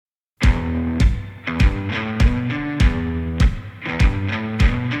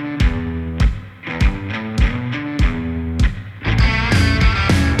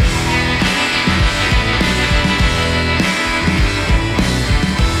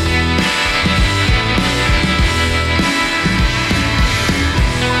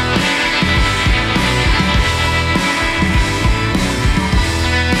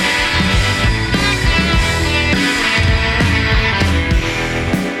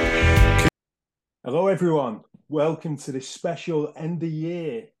Hello, everyone. Welcome to this special end of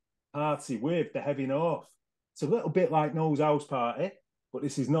year party with the Heavy North. It's a little bit like Noel's house party, but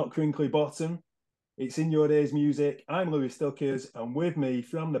this is not Crinkly Bottom. It's in your days music. I'm Louis Stuckers, and with me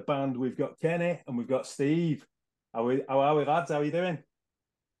from the band, we've got Kenny and we've got Steve. How are we, lads? How are you doing?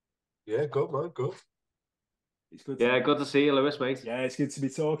 Yeah, good man, good. It's good to Yeah, good to see you, Lewis, mate. yeah, it's good to be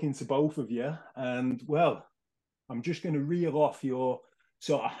talking to both of you. And well, I'm just going to reel off your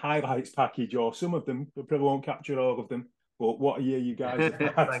sort of highlights package, or some of them. I probably won't capture all of them, but what a year you guys have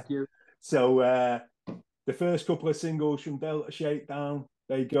had. Thank you. So the first couple of singles from Delta Shakedown,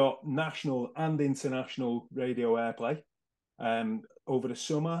 they got national and international radio airplay over the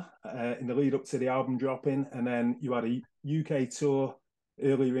summer in the lead up to the album dropping, and then you had a UK tour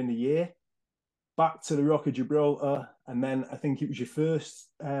earlier in the year. Back to the Rock of Gibraltar, and then I think it was your first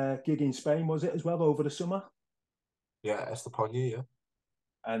gig in Spain, was it, as well, over the summer? Yeah, Estepona, yeah.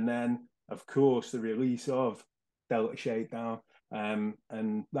 And then, of course, the release of Delta Shakedown.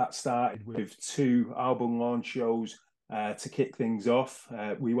 And that started with two album launch shows to kick things off.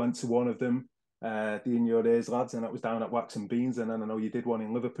 We went to one of them, the In Your Days Lads, and that was down at Wax and Beans. And then I know you did one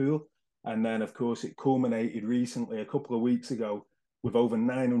in Liverpool. And then, of course, it culminated recently, a couple of weeks ago, with over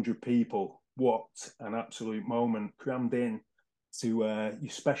 900 people. What an absolute moment, crammed in to your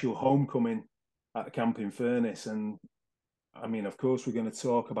special homecoming at the Camping Furnace. And I mean, of course, we're going to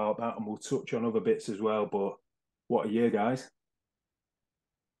talk about that and we'll touch on other bits as well. But what a year, guys.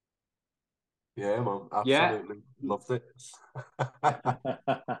 Yeah, man, Yeah, absolutely loved it.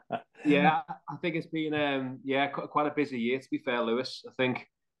 yeah. I think it's been quite a busy year, to be fair, Lewis. I think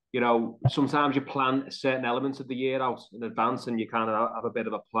sometimes you plan certain elements of the year out in advance and you kind of have a bit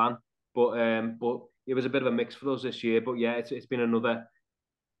of a plan. But it was a bit of a mix for us this year. But yeah, it's been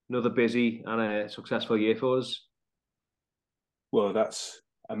another busy and a successful year for us. Well, that's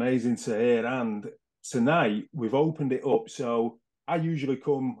amazing to hear. And tonight we've opened it up. So I usually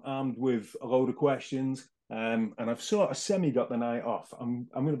come armed with a load of questions, and I've sort of semi got the night off. I'm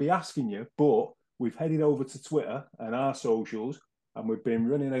going to be asking you, but we've headed over to Twitter and our socials, and we've been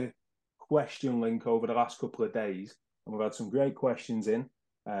running a question link over the last couple of days, and we've had some great questions in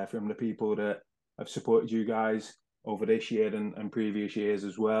from the people that have supported you guys over this year and previous years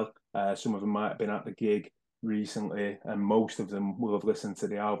as well. Some of them might have been at the gig recently, and most of them will have listened to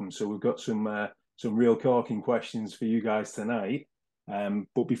the album. So we've got some real corking questions for you guys tonight.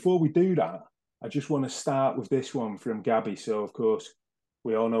 But before we do that, I just want to start with this one from Gabby. So of course,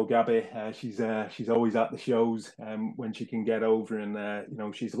 we all know Gabby. She's always at the shows when she can get over,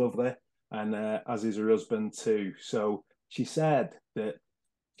 and she's lovely, and as is her husband too. So she said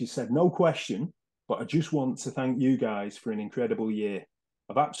no question, but I just want to thank you guys for an incredible year.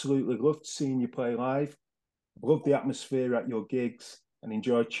 I've absolutely loved seeing you play live. I've loved the atmosphere at your gigs and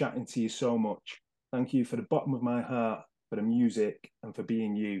enjoyed chatting to you so much. Thank you for the bottom of my heart, for the music, and for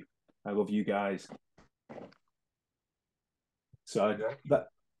being you. I love you guys. So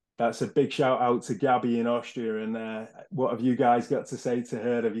that's a big shout out to Gabby in Austria. And what have you guys got to say to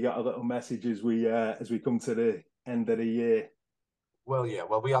her? Have you got a little message as we come to the end of the year? Well, yeah,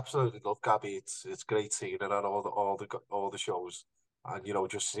 well, we absolutely love Gabby. It's great seeing her at all the shows, and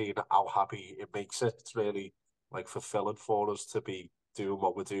just seeing how happy it makes it. It's really like fulfilling for us to be doing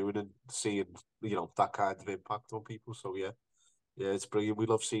what we're doing and seeing that kind of impact on people. So yeah, it's brilliant. We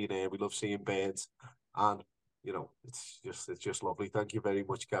love seeing her. We love seeing bands, and it's just lovely. Thank you very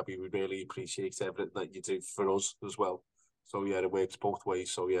much, Gabby. We really appreciate everything that you do for us as well. So yeah, it works both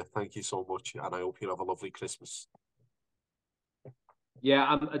ways. So yeah, thank you so much, and I hope you have a lovely Christmas.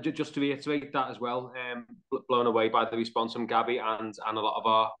 Yeah, just to reiterate that as well, blown away by the response from Gabby and a lot of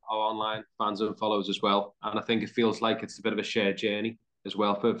our online fans and followers as well. And I think it feels like it's a bit of a shared journey as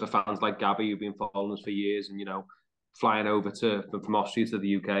well for fans like Gabby who've been following us for years and, flying over from Austria to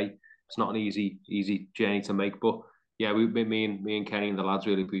the UK. It's not an easy journey to make, but yeah, me and Kenny and the lads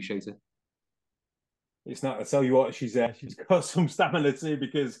really appreciate it. It's not. I tell you what, she's got some stamina too,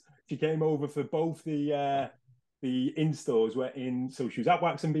 because she came over for both the in-stores so she was at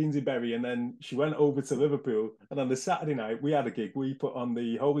Wax and Beans in Bury, and then she went over to Liverpool, and on the Saturday night we had a gig. We put on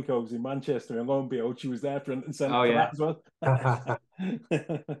the Holy Coves in Manchester, and lo and behold, she was there front and centre for that as well.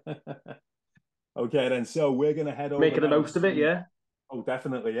 Okay, then, so we're going to head over making the now most of it. Yeah. Oh,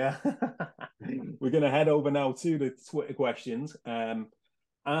 definitely, yeah. We're going to head over now to the Twitter questions,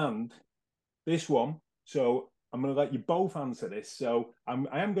 and this one, so I'm going to let you both answer this. So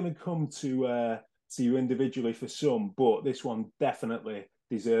I am going to come to you individually for some, but this one definitely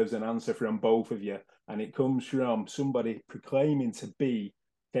deserves an answer from both of you. And it comes from somebody proclaiming to be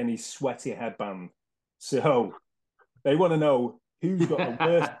Kenny's sweaty headband. So they want to know who's got the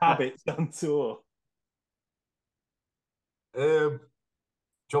worst habits on tour. Do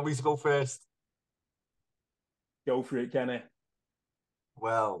you want me to go first? Go for it, Kenny.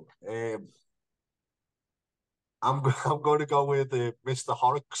 Well, I'm going to go with Mr.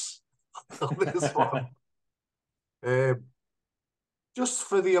 Horrocks on this one. Just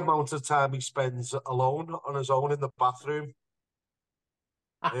for the amount of time he spends alone on his own in the bathroom.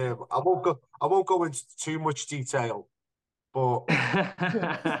 I won't go into too much detail, but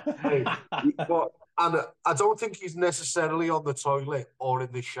hey, and I don't think he's necessarily on the toilet or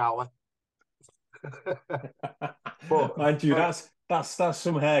in the shower. But mind you, that's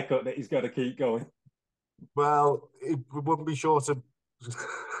some haircut that he's got to keep going. Well, it wouldn't be short of.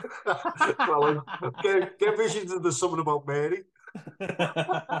 Well, get visions of the something about Mary.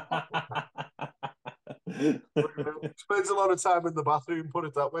 Spends a lot of time in the bathroom, put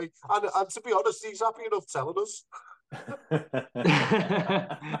it that way. And to be honest, he's happy enough telling us.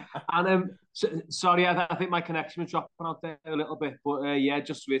 And sorry, I think my connection was dropping out there a little bit, but yeah,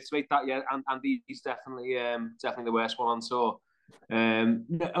 just to reiterate that, yeah, and he's definitely definitely the worst one on tour.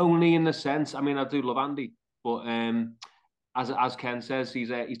 Only in the sense, I mean, I do love Andy, but as Ken says, he's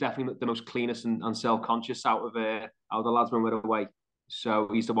definitely the most cleanest and self conscious out of the lads when we're away. So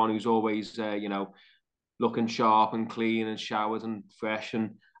he's the one who's always looking sharp and clean and showered and fresh.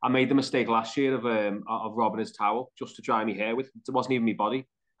 And I made the mistake last year of robbing his towel just to dry my hair with. It wasn't even my body,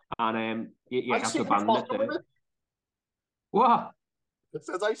 and you have to abandon it. There. What? It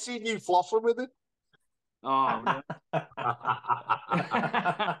says I seen you flossing with it. Oh no.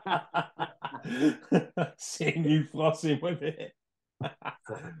 Seeing you flossing with it.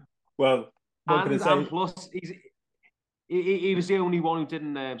 Well, what can I say? And plus, he was the only one who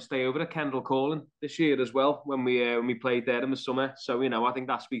didn't stay over at Kendall Calling this year as well when we played there in the summer. So I think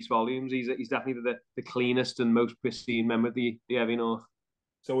that speaks volumes. He's definitely the cleanest and most pristine member of the Heavy North.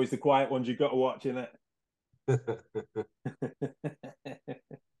 So he's the quiet ones you've got to watch, isn't it?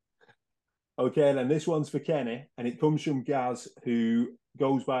 Okay, then this one's for Kenny, and it comes from Gaz, who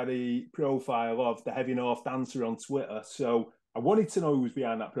goes by the profile of the Heavy North Dancer on Twitter. So I wanted to know who was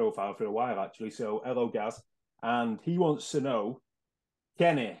behind that profile for a while, actually. So hello, Gaz. And he wants to know,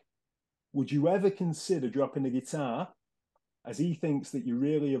 Kenny, would you ever consider dropping the guitar? As he thinks that you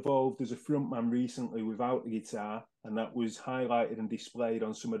really evolved as a frontman recently without the guitar, and that was highlighted and displayed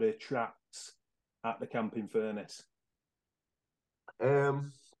on some of the tracks at the Camping Furnace.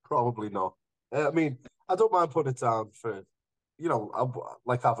 Probably not. I mean, I don't mind putting it down for, I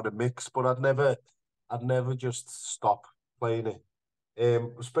like having a mix, but I'd never just stop playing it.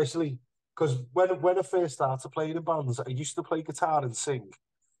 Especially because when I first started playing in bands, I used to play guitar and sing,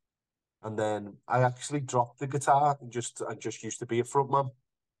 and then I actually dropped the guitar and just used to be a frontman,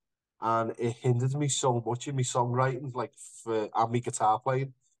 and it hindered me so much in my songwriting, like and my guitar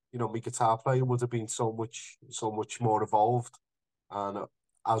playing. My guitar playing would have been so much more evolved, and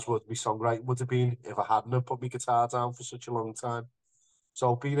as would my songwriting would have been if I hadn't have put my guitar down for such a long time.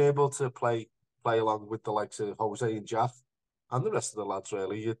 So being able to play along with the likes of Jose and Jack and the rest of the lads,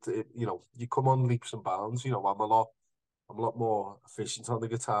 really, you come on leaps and bounds. I'm a lot more efficient on the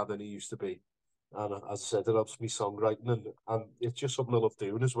guitar than he used to be. And as I said, it helps me songwriting, and it's just something I love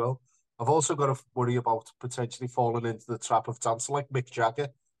doing as well. I've also got to worry about potentially falling into the trap of dancing like Mick Jagger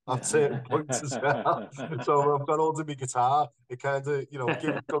at certain points as well. So I've got hold of my guitar. It kind of,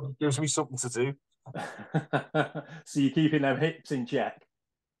 gives me something to do. So you're keeping them hips in check.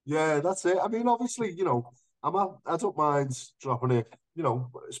 Yeah, that's it. I mean, obviously, I don't mind dropping it.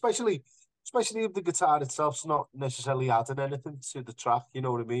 Especially if the guitar itself's not necessarily adding anything to the track. You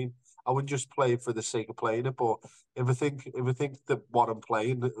know what I mean? I wouldn't just play it for the sake of playing it. But if I think that what I'm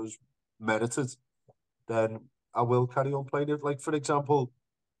playing is merited, then I will carry on playing it. Like for example,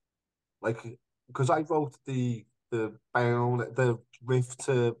 because I wrote the riff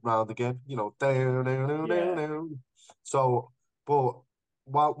to Round Again, down, down, down, down. So, but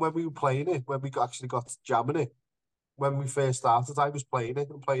when we were playing it, when we actually got jamming it, when we first started, I was playing it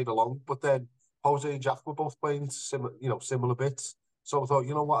and playing along. But then Jose and Jack were both playing similar bits. So I thought,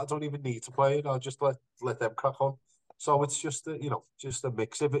 you know what, I don't even need to play it. I'll just let them crack on. So it's just just a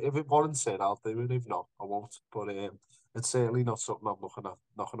mix. If it warrants it, I'll do it. If not, I won't. But it's certainly not something I'm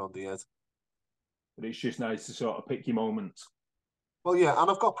knocking on the head. But it's just nice to sort of pick your moments. Well, yeah, and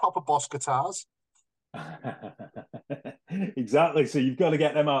I've got proper Boss guitars. Exactly. So you've got to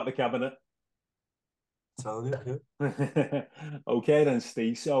get them out of the cabinet. Telling you, yeah. Okay then,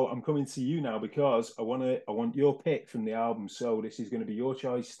 Steve. So I'm coming to you now because I want your pick from the album. So this is going to be your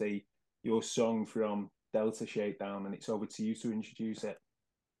choice, Steve. Your song from Delta Shakedown, and it's over to you to introduce it.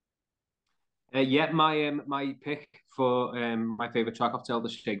 Yeah, my pick for my favorite track off Delta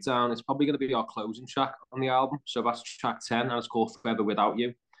Shakedown is probably going to be our closing track on the album. So that's track 10, and it's called Forever Without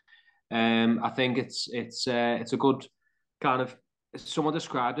You. I think it's a good kind of, someone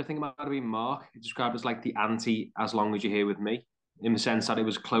described, I think it might have been Mark, it described as like the anti As Long As You're Here With Me, in the sense that it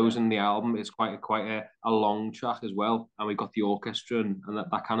was closing the album. It's quite a long track as well, and we got the orchestra and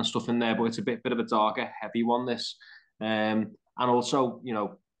that kind of stuff in there, but it's a bit of a darker, heavy one, this. And also, you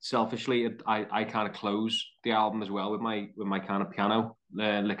know, selfishly, I kind of close the album as well with my kind of piano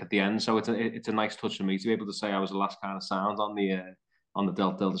lick at the end, so it's a nice touch for me to be able to say I was the last kind of sound on the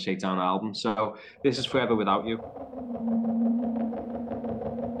Delta Shakedown album. So this is Forever Without You.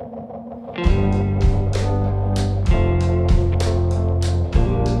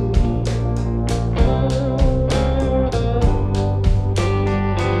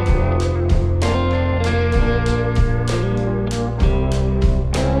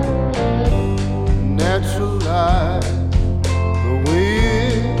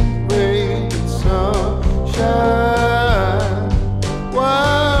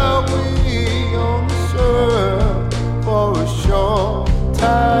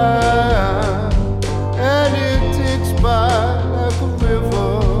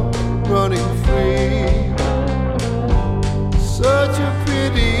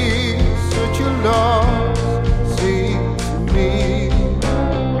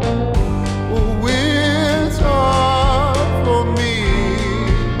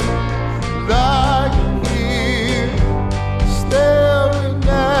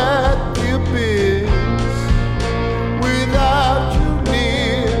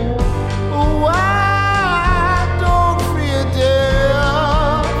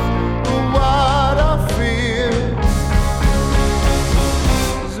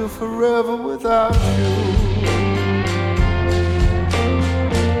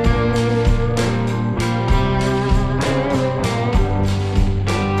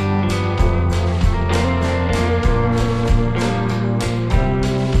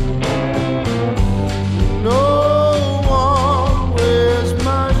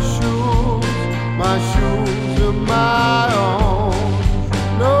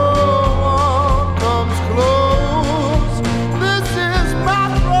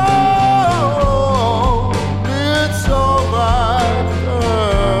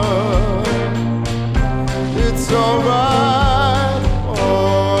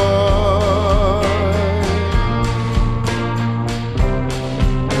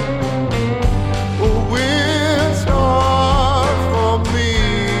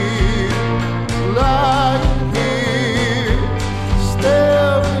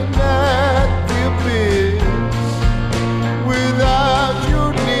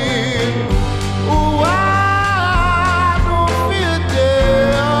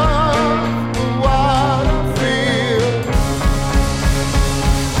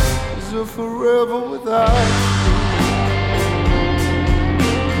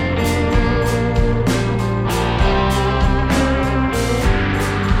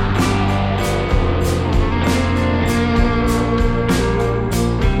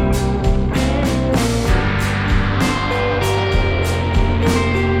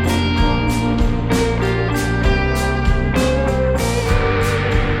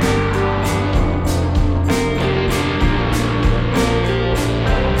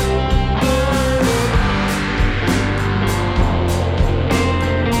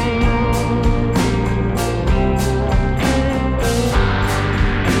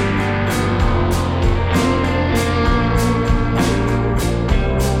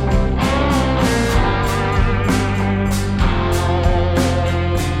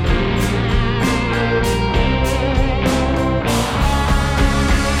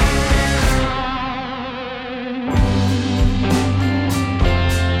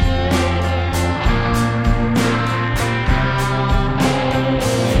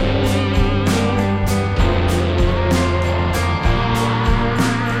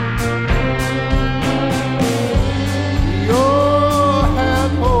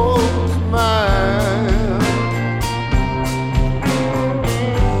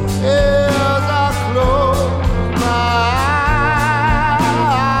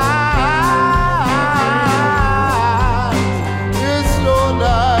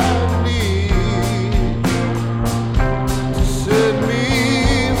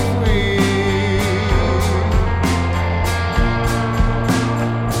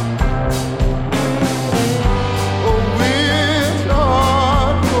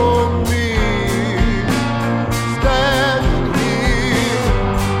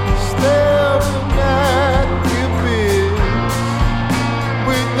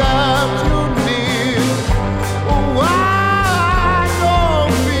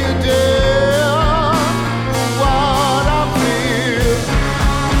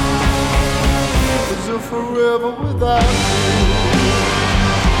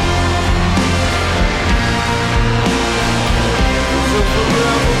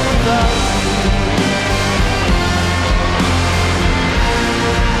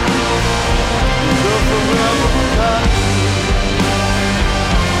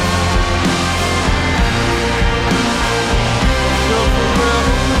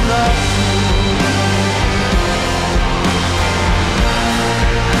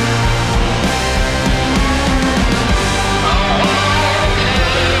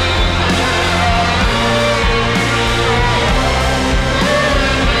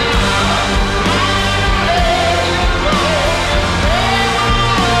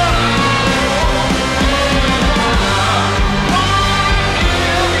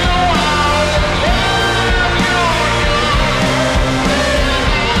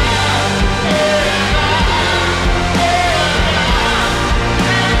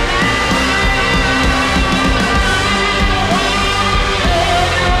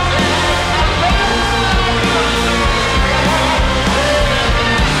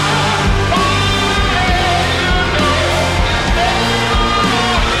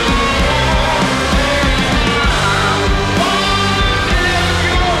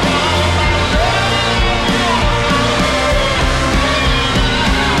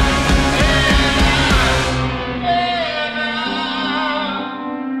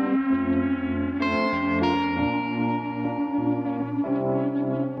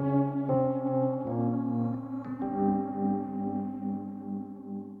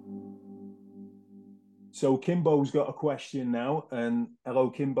 So Kimbo's got a question now, and hello,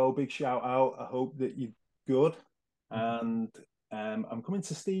 Kimbo, big shout out. I hope that you're good. And I'm coming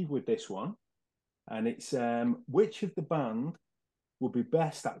to Steve with this one, and it's which of the band would be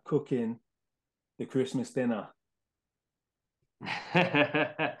best at cooking the Christmas dinner?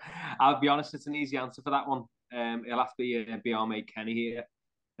 I'll be honest, it's an easy answer for that one. It'll have to be our mate Kenny here.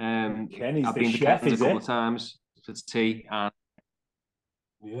 Kenny's I've the been to chef, Ken's is a couple it? of times for tea, and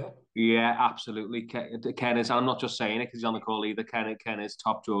yeah, absolutely. Ken is. I'm not just saying it because he's on the call either. Ken is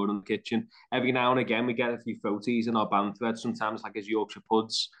top drawer in the kitchen. Every now and again, we get a few photos in our band thread. Sometimes like his Yorkshire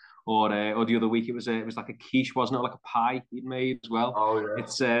puds, or the other week it was like a quiche, wasn't it? Like a pie he'd made as well. Oh yeah.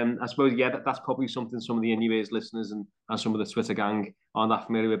 It's I suppose that's probably something some of the In Your Ears listeners and some of the Twitter gang aren't that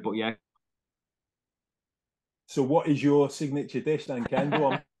familiar with. But yeah. So what is your signature dish then, Ken? Go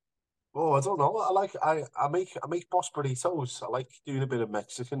on. Oh, I don't know. I make boss burritos. I like doing a bit of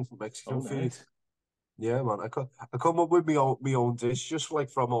Mexican Oh, food. nice. Yeah, man. I come up with my own dish just like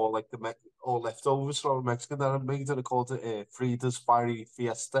from all like all leftovers from Mexican that I made, and I called it Frida's Fiery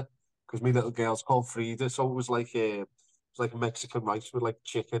Fiesta because my little girl's called Frida, so it was like Mexican rice with like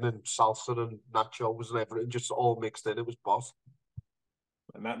chicken and salsa and nachos and everything, just all mixed in. It was boss.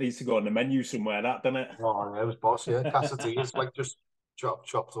 And that needs to go on the menu somewhere, that, doesn't it? Oh, yeah, it was boss. Yeah, quesadillas like just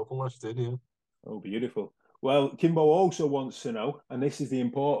chopped up and left in. Yeah. Oh, beautiful. Well, Kimbo also wants to know, and this is the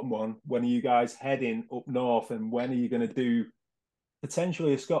important one, when are you guys heading up north and when are you going to do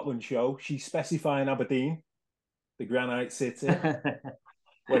potentially a Scotland show? She's specifying Aberdeen, the Granite City.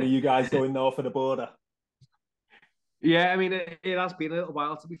 When are you guys going north of the border? Yeah, I mean it has been a little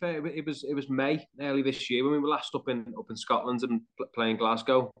while. To be fair, it was May early this year when we were last up in Scotland and playing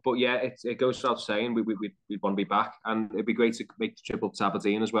Glasgow. But yeah, it goes without saying we'd want to be back, and it'd be great to make the trip up to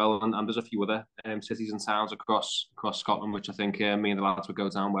Aberdeen as well. And there's a few other cities and towns across Scotland which I think me and the lads would go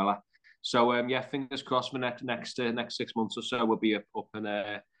down well at. So yeah, fingers crossed for next 6 months or so we'll be up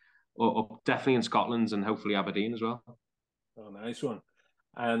definitely in Scotland and hopefully Aberdeen as well. Oh, nice one.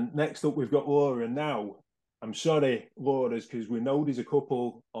 And next up we've got Laura. Now, I'm sorry, Laura's, because we know there's a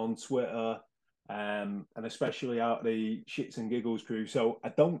couple on Twitter, and especially out of the Shits and Giggles crew. So I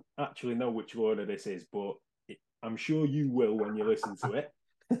don't actually know which Laura this is, but I'm sure you will when you listen to it.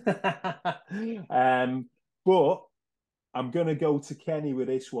 But I'm going to go to Kenny with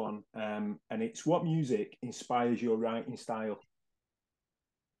this one, and it's what music inspires your writing style?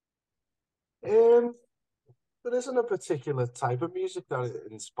 There isn't a particular type of music that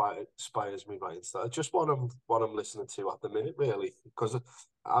inspires me writing style. Just what I'm listening to at the minute, really, because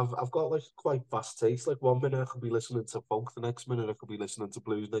I've got like quite vast taste. Like 1 minute I could be listening to funk, the next minute I could be listening to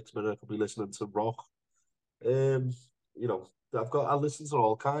blues, next minute I could be listening to rock. You know, I listen to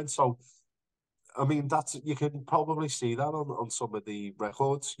all kinds. So I mean, you can probably see that on some of the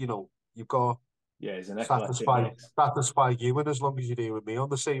records. You know, you've got. Yeah, it's an satisfy you, and as long as you're here with me on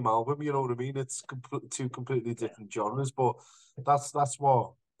the same album, you know what I mean. It's two completely different genres, but that's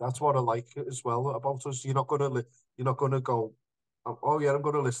what I like as well about us. You're not gonna go, oh yeah, I'm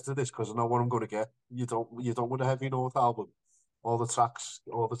gonna listen to this because I know what I'm gonna get. You don't with a Heavy North album. All the tracks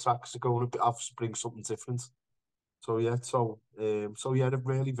are going to bring something different. So yeah, it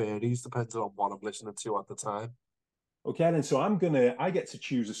really varies depending on what I'm listening to at the time. Okay, then so I get to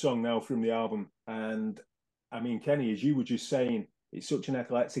choose a song now from the album. And I mean, Kenny, as you were just saying, it's such an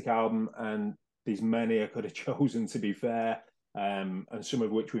eclectic album, and there's many I could have chosen, to be fair, and some of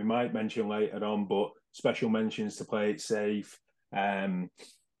which we might mention later on, but special mentions to Play It Safe, If I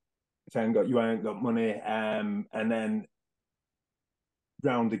Ain't Got You, I Ain't Got Money, and then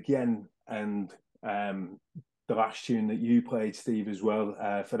Round Again, and the last tune that you played, Steve, as well,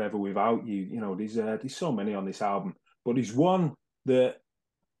 Forever Without You. You know, there's so many on this album. But there's one that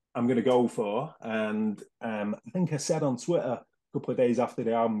I'm going to go for, and I think I said on Twitter a couple of days after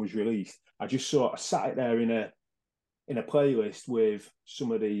the album was released, I just sort of sat it there in a playlist with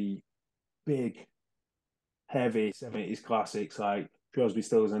some of the big, heavy 70s classics like Crosby,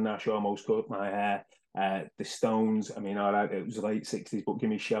 Stills and Nash, Almost Cut My Hair, The Stones. I mean, all right, it was the late 60s, but Give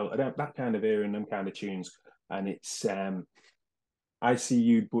Me Shelter, that kind of era and them kind of tunes. And it's I See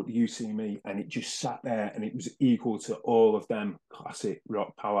You, But You See Me, and it just sat there and it was equal to all of them classic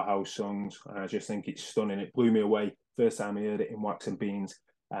rock powerhouse songs. And I just think it's stunning. It blew me away first time I heard it in Wax and Beans,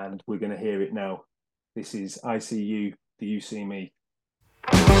 and we're going to hear it now. This is I See You, Do You See Me?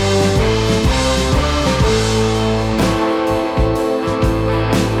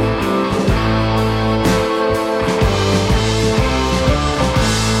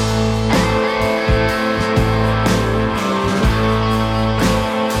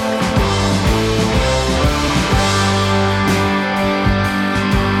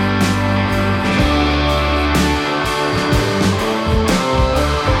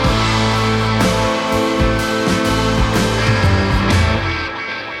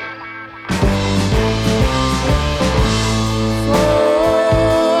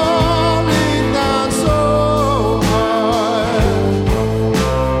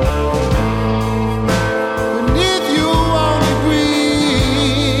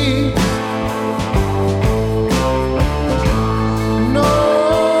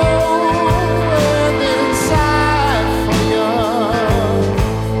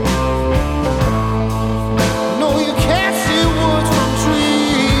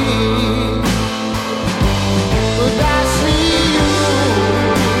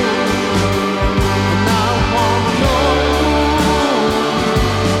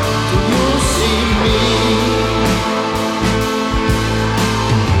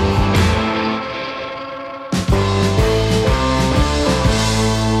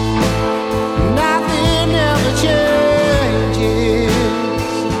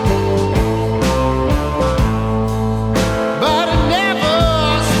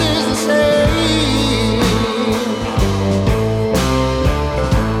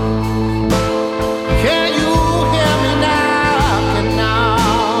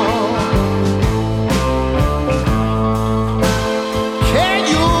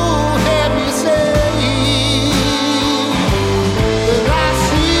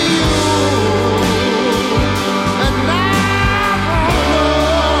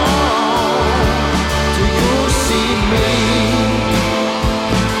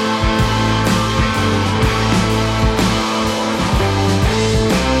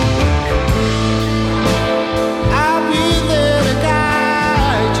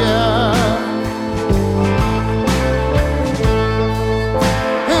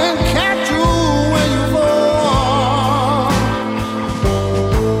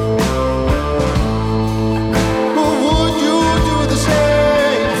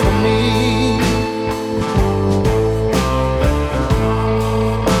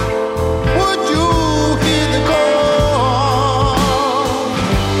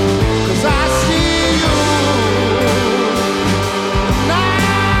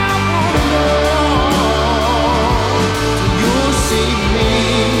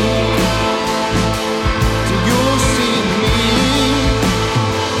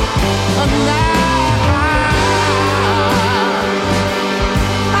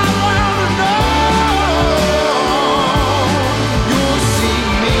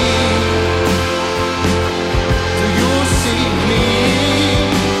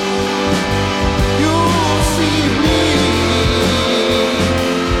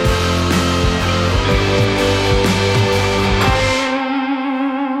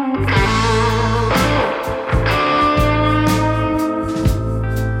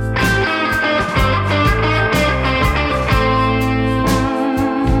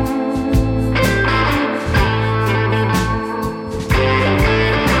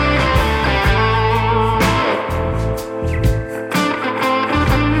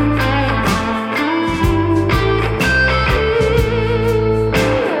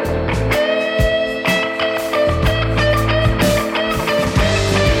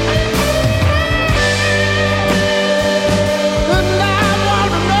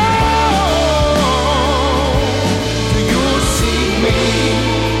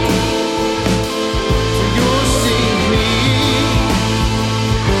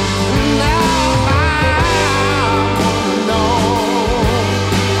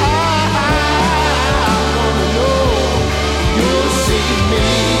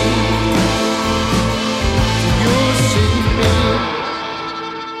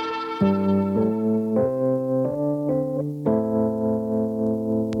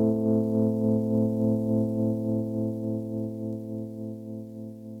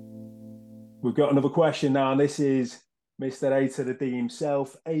 we've got another question now, and this is Mr. A to the D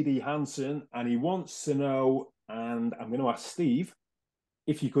himself, AD Hansen, and he wants to know, and I'm going to ask Steve,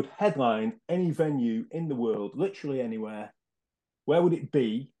 if you could headline any venue in the world, literally anywhere, where would it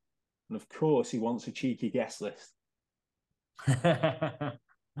be? And of course, he wants a cheeky guest list. That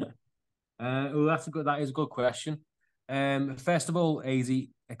is a good question. First of all, AD,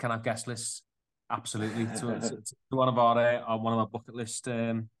 can I have guest lists? Absolutely. to one of our bucket list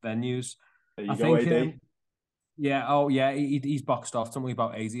venues. There you go, AD. He's boxed off. Don't worry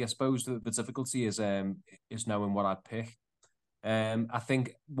about AD. I suppose the difficulty is knowing what I'd pick. I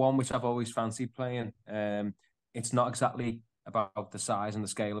think one which I've always fancied playing. It's not exactly about the size and the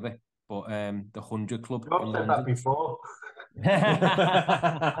scale of it, but the 100 Club in London. That before.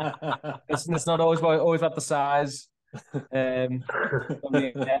 It's not always about the size.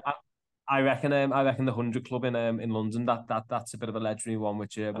 I reckon the 100 Club in London, that's a bit of a legendary one,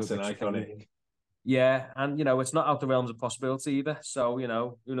 which that's an iconic. Yeah, and it's not out the realms of possibility either. So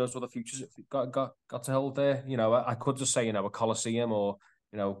who knows what the future's got to hold there. I could just say a Coliseum or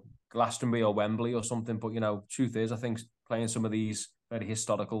Glastonbury or Wembley or something. But truth is, I think playing some of these very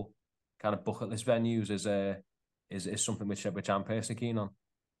historical kind of bucket list venues is something which I'm personally keen on.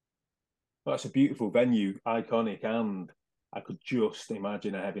 Well, it's a beautiful venue, iconic, and I could just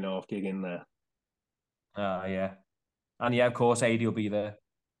imagine a Heavy North gig in there. Yeah. And yeah, of course, AD will be there.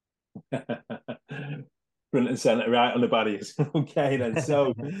 Front and centre, right on the barriers. Okay, then.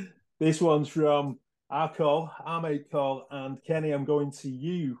 So this one's from our mate Cole, and Kenny, I'm going to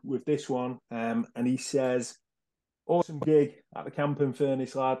you with this one. And he says, awesome gig at the Camping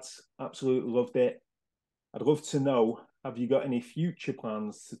Furnace, lads. Absolutely loved it. I'd love to know, have you got any future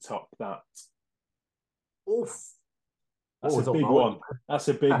plans to top that? Oof. That's a big one. That's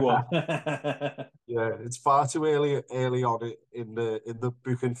a big one. Yeah, it's far too early on in the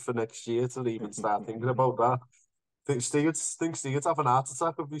booking for next year to even start thinking about that. Think Steve'd have an heart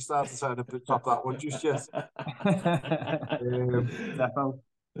attack if we started trying to top that one just yet.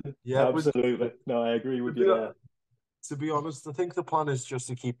 Yeah, absolutely. No, I agree with you there. To be honest, I think the plan is just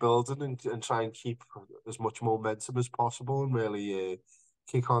to keep building and try and keep as much momentum as possible and really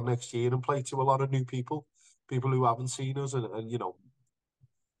kick on next year and play to a lot of new people who haven't seen us and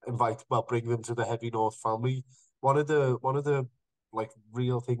bring them to the Heavy North family. One of the like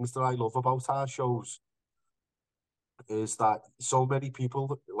real things that I love about our shows is that so many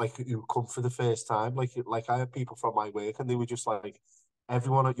people like who come for the first time, like I have people from my work and they were just like,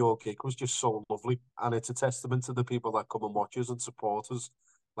 everyone at your gig was just so lovely, and it's a testament to the people that come and watch us and support us,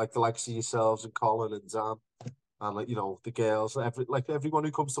 like the likes of yourselves and Colin and Dan, and the girls, everyone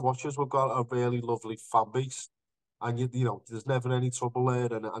who comes to watch us. We've got a really lovely fan base, and there's never any trouble there,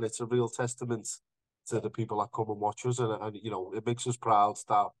 and it's a real testament to the people that come and watch us, and it makes us proud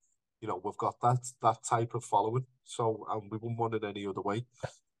that we've got that type of following. So we wouldn't want it any other way.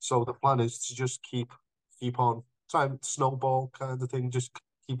 So the plan is to just keep on trying to snowball kind of thing, just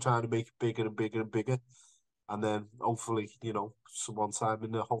keep trying to make it bigger and bigger and bigger, and then hopefully one time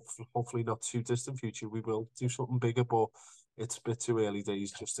in the hopefully not too distant future we will do something bigger, but it's a bit too early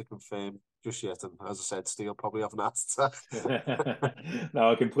days just to confirm just yet. And as I said, Steve probably have an answer.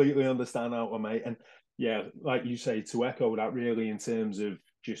 No, I completely understand that one, mate. And yeah, like you say, to echo that really in terms of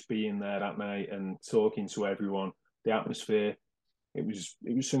just being there that night and talking to everyone, the atmosphere, it was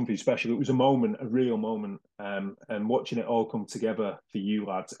something special. It was a real moment, and watching it all come together for you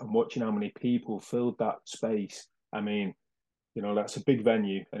lads and watching how many people filled that space. I mean, that's a big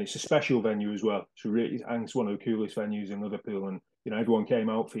venue and it's a special venue as well. So really, and it's one of the coolest venues in Liverpool, and everyone came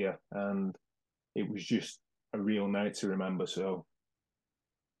out for you, and it was just a real night to remember. So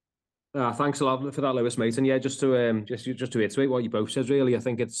thanks a lot for that, Lewis, mate. And yeah, just to reiterate what you both said, really, I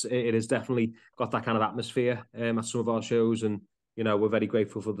think it is definitely got that kind of atmosphere at some of our shows, and we're very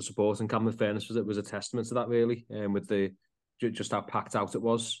grateful for the support. And Camping Furnace was a testament to that, really, with just how packed out it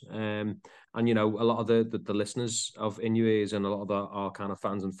was. And a lot of the listeners of In Your Ears and a lot of our kind of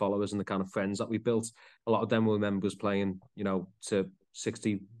fans and followers and the kind of friends that we built, a lot of them will remember us playing, to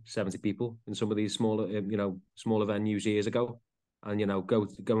 60, 70 people in some of these smaller venues years ago. And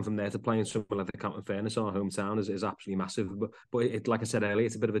going from there to playing something like the Camping Furnace in our hometown is absolutely massive. But it, like I said earlier,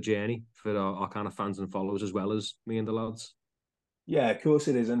 it's a bit of a journey for our kind of fans and followers as well as me and the lads. Yeah, of course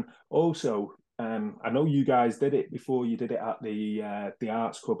it is. And also, I know you guys did it before. You did it at the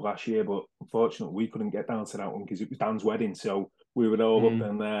Arts Club last year, but unfortunately we couldn't get down to that one because it was Dan's wedding. So we were all up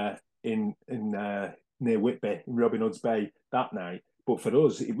in there in near Whitby in Robin Hood's Bay that night. But for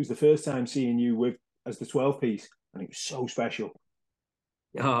us, it was the first time seeing you as the 12-piece, and it was so special.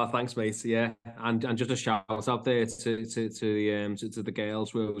 Oh, thanks, mate. Yeah, and just a shout out there to the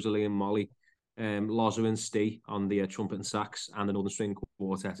girls, Rosalie and Molly. Loza and Ste on the trumpet and sax, and the Northern String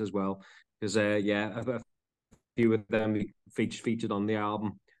Quartet as well. Because a few of them featured on the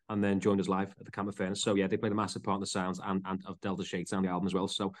album and then joined us live at the Camp of Fairness. So yeah, they played a massive part in the sounds and of Delta Shakedown, the album as well.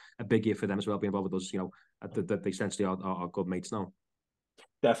 So a big year for them as well, being involved with us. They essentially are good mates now.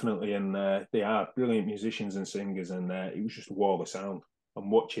 Definitely, and they are brilliant musicians and singers, and it was just a wall of sound. And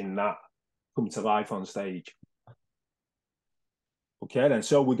watching that come to life on stage. Okay, then.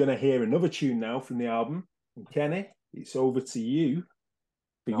 So we're going to hear another tune now from the album. And Kenny, it's over to you.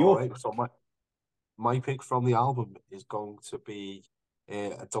 Right, so my pick from the album is going to be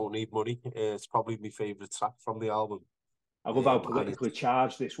I Don't Need Money. It's probably my favourite track from the album. I love how politically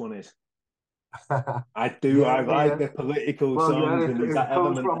charged this one is. I like the political songs, and there's that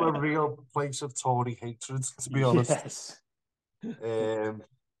element. It comes from a real place of Tory hatred, to be honest.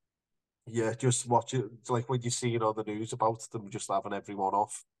 Yes. Just watch it. It's like when you see on the news about them just having everyone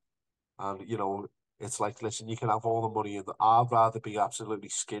off. And, it's like, listen, you can have all the money, and I'd rather be absolutely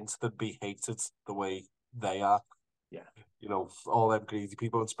skint than be hated the way they are. Yeah. All them greedy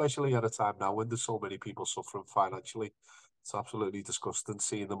people, especially at a time now when there's so many people suffering financially. It's absolutely disgusting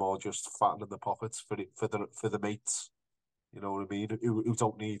seeing them all just fattening the pockets for the mates. You know what I mean? Who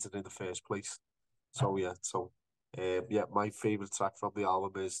don't need it in the first place. So my favourite track from the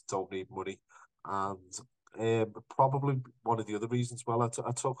album is Don't Need Money. And probably one of the other reasons,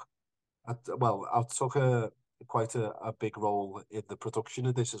 I took quite a big role in the production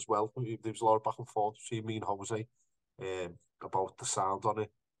of this as well. There was a lot of back and forth between me and Jose about the sound on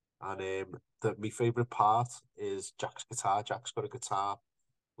it. And my favourite part is Jack's guitar. Jack's got a guitar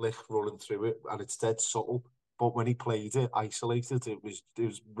lick running through it, and it's dead subtle. But when he played it isolated, it was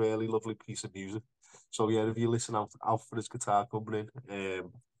really lovely piece of music. So yeah, if you listen out for his guitar coming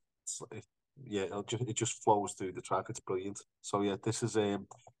in, it just flows through the track. It's brilliant. So yeah, this is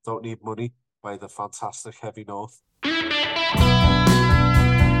Don't Need Money by the fantastic Heavy North.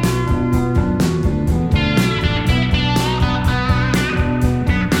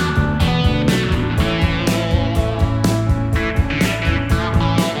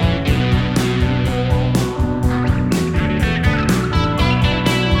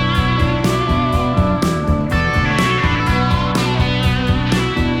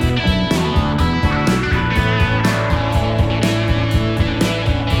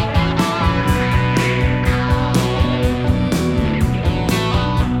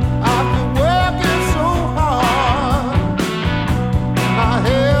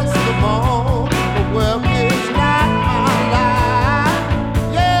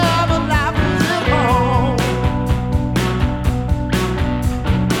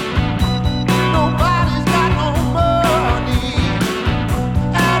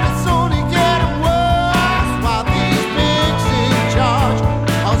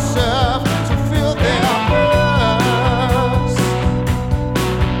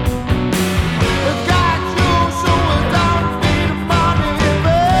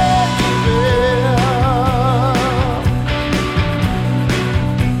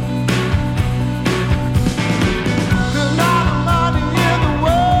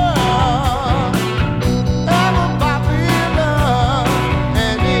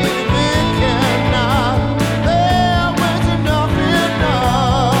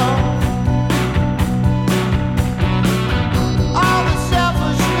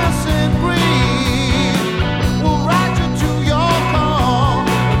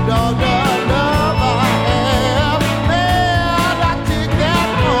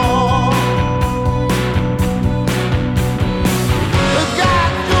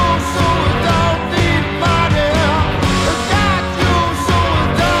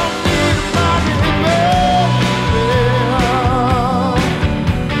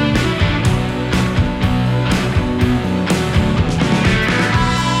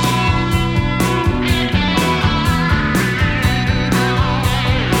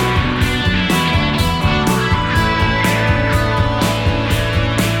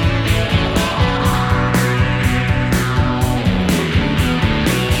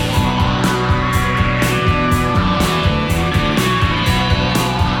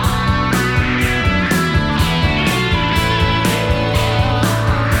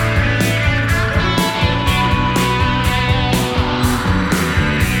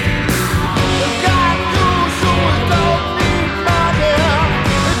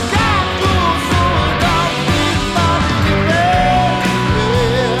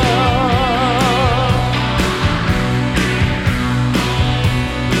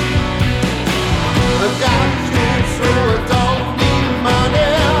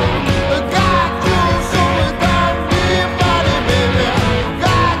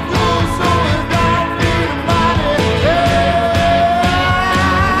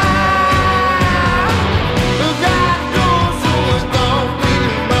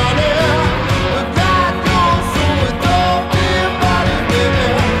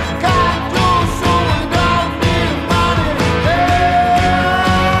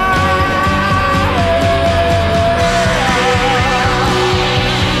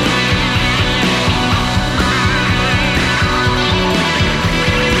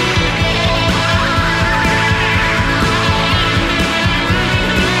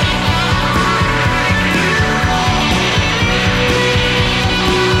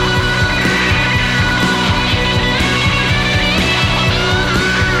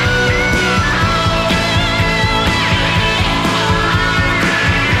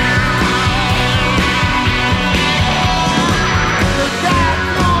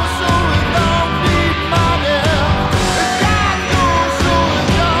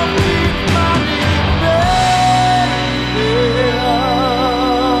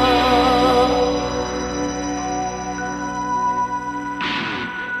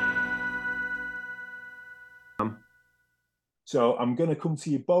 So I'm going to come to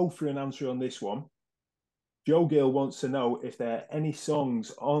you both for an answer on this one. Joe Gill wants to know if there are any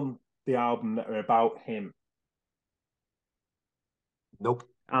songs on the album that are about him. Nope.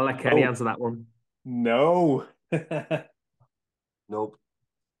 I'll let Kenny answer that one. No. Nope.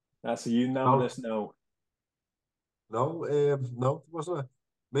 That's a unanimous no. No, no, wasn't it?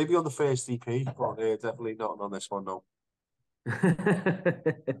 Maybe on the first EP, but definitely not on this one, no.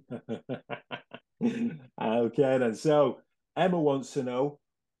 Okay, then. So Emma wants to know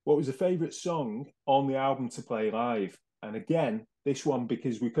what was the favourite song on the album to play live? And again, this one,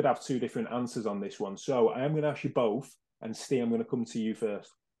 because we could have two different answers on this one. So I am going to ask you both, and Steve, I'm going to come to you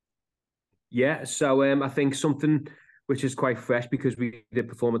first. Yeah, so I think something which is quite fresh because we did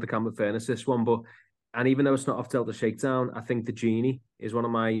perform at the Camp of Furnace this one, and even though it's not off Delta Shakedown, I think the Genie is one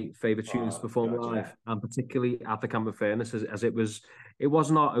of my favourite tunes to perform live, and particularly at the Camp of Furnace, as it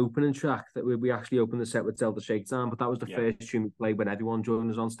wasn't our opening track that we actually opened the set with Delta Shakedown, but that was the first tune we played when everyone joined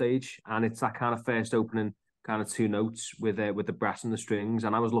us on stage, and it's that kind of first opening kind of two notes with the brass and the strings,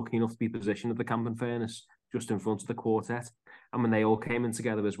 and I was lucky enough to be positioned at the Camp of Furnace just in front of the quartet. And when they all came in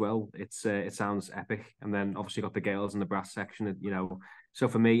together as well, it sounds epic. And then obviously got the girls in the brass section, So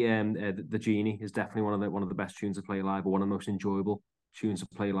for me, the Genie is definitely one of the best tunes to play live, or one of the most enjoyable tunes to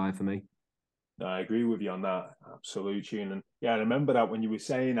play live for me. No, I agree with you on that. Absolute tune. And yeah, I remember that when you were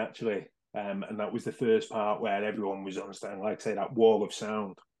saying actually, and that was the first part where everyone was on stand, like I say, that wall of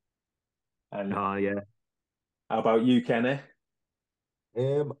sound. And yeah. How about you, Kenny?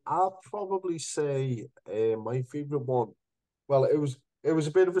 I'd probably say my favourite one. Well, it was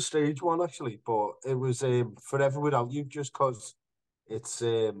a bit of a strange one actually, but it was Forever Without You, just because it's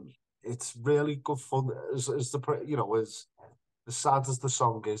really good fun. As sad as the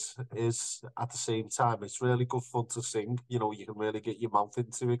song is at the same time, it's really good fun to sing. You can really get your mouth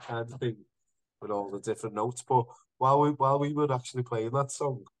into it, kind of thing, with all the different notes. But while we were actually playing that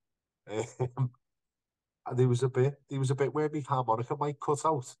song, there was a bit where my harmonica might cut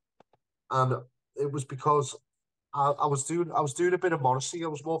out, and it was because I was doing a bit of Morrissey. I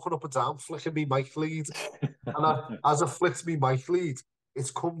was walking up and down, flicking me mic lead, and as I flicked me mic lead,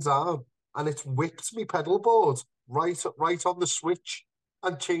 it's come down and it's whipped me pedal board right on the switch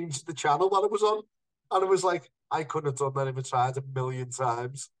and changed the channel that it was on, and it was like I couldn't have done that if I tried a million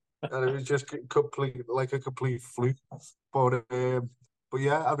times, and it was just a complete fluke. But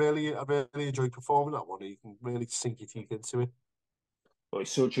yeah, I really enjoyed performing that one. You can really sink your teeth into it. Well,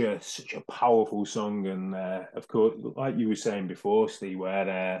 it's such a powerful song, and of course, like you were saying before, Steve,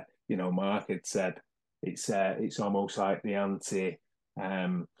 where Mark had said it's almost like the anti.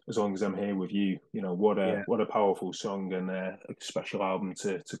 As long as I'm here with you, what a powerful song, and a special album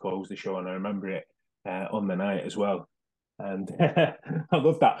to close the show. And I remember it on the night as well. And I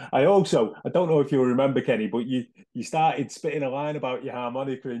love that. I don't know if you'll remember, Kenny, but you started spitting a line about your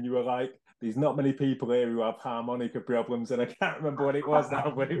harmonica, and you were like, "There's not many people here who have harmonica problems," and I can't remember what it was now,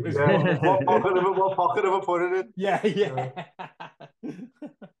 but it was what pocket of a put it in? Yeah.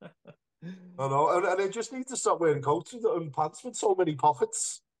 I know, and I just need to stop wearing coats and pants with so many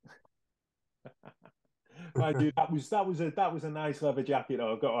pockets. I do. That was a nice leather jacket,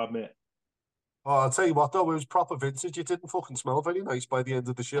 though, I've got to admit. Oh, I'll tell you what, though, it was proper vintage. It didn't fucking smell very nice by the end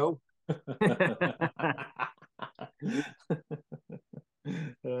of the show.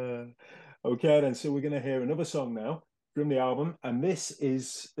 Okay, then. So we're going to hear another song now from the album, and this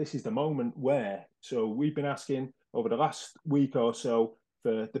is the moment where. So we've been asking over the last week or so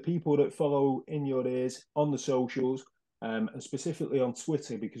for the people that follow In Your Ears on the socials, and specifically on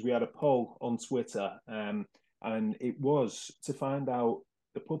Twitter, because we had a poll on Twitter, and it was to find out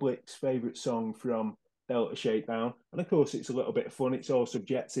the public's favourite song from Delta Shakedown. And of course, it's a little bit of fun. It's all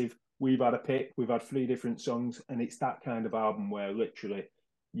subjective. We've had a pick. We've had 3 different songs, and it's that kind of album where literally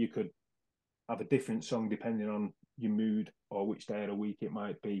you could have a different song depending on your mood or which day of the week it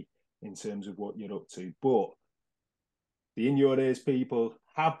might be in terms of what you're up to. But the In Your Ears people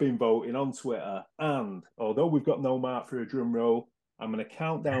have been voting on Twitter, and although we've got no mark for a drum roll, I'm going to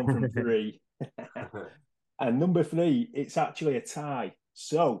count down from 3. And number 3, it's actually a tie.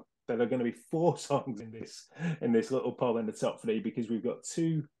 So there are going to be 4 songs in this little poll in the top 3, because we've got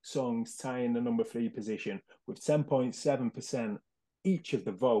 2 songs tying the number 3 position with 10.7% each of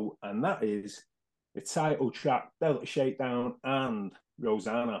the vote, and that is the title track Delta Shakedown and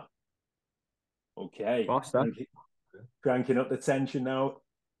Rosanna. Okay, cranking up the tension now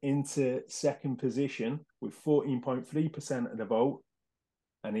into second position with 14.3% of the vote,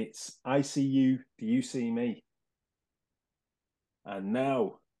 and it's I See You, Do You See Me? And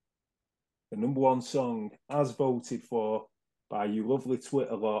now, the number 1 song as voted for by you lovely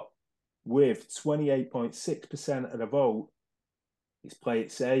Twitter lot with 28.6% of the vote It's Play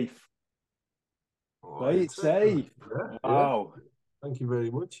It Safe. Oh, Play It Safe. Yeah, Wow. yeah. Thank you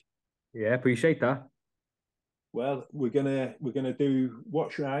very much. Yeah, appreciate that. Well, we're gonna do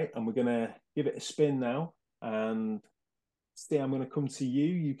what's right, and we're gonna give it a spin now. And Steve, I'm gonna come to you.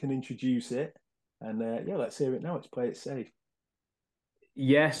 You can introduce it, and yeah, let's hear it now. It's Play It Safe.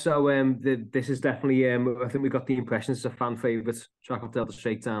 Yeah, so this is definitely I think we got the impression it's a fan favourite track of Delta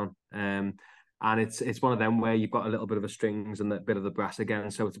Shakedown. And it's one of them where you've got a little bit of the strings and a bit of the brass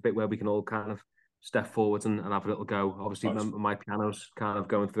again, so it's a bit where we can all kind of step forward and have a little go. Obviously, my piano's kind of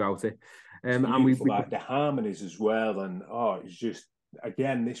going throughout it. And we like the harmonies as well, and it's just,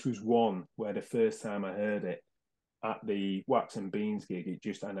 again, this was one where the first time I heard it at the Wax and Beans gig, it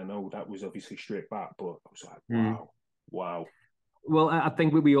just, and I know that was obviously stripped back, but I was like, wow. Well, I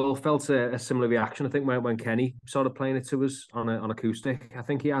think we all felt a similar reaction. I think when Kenny started playing it to us on acoustic, I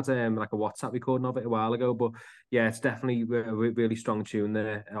think he had like a WhatsApp recording of it a while ago. But yeah, it's definitely a really strong tune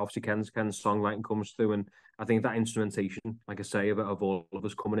there. Obviously, Ken's songwriting comes through, and I think that instrumentation, like I say, of all of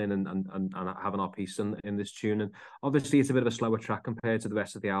us coming in and having our piece in this tune. And obviously, it's a bit of a slower track compared to the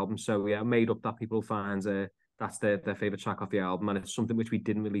rest of the album. So yeah, made up that people find that's their favourite track off the album, and it's something which we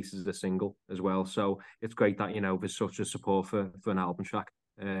didn't release as a single as well. So it's great that, there's such a support for an album track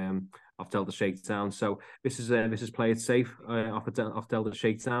off Delta Shakedown. So this is Play It Safe off Delta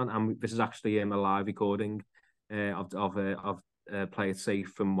Shakedown, and this is actually a live recording of Play It Safe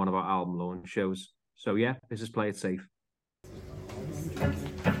from one of our album launch shows. So yeah, this is Play It Safe.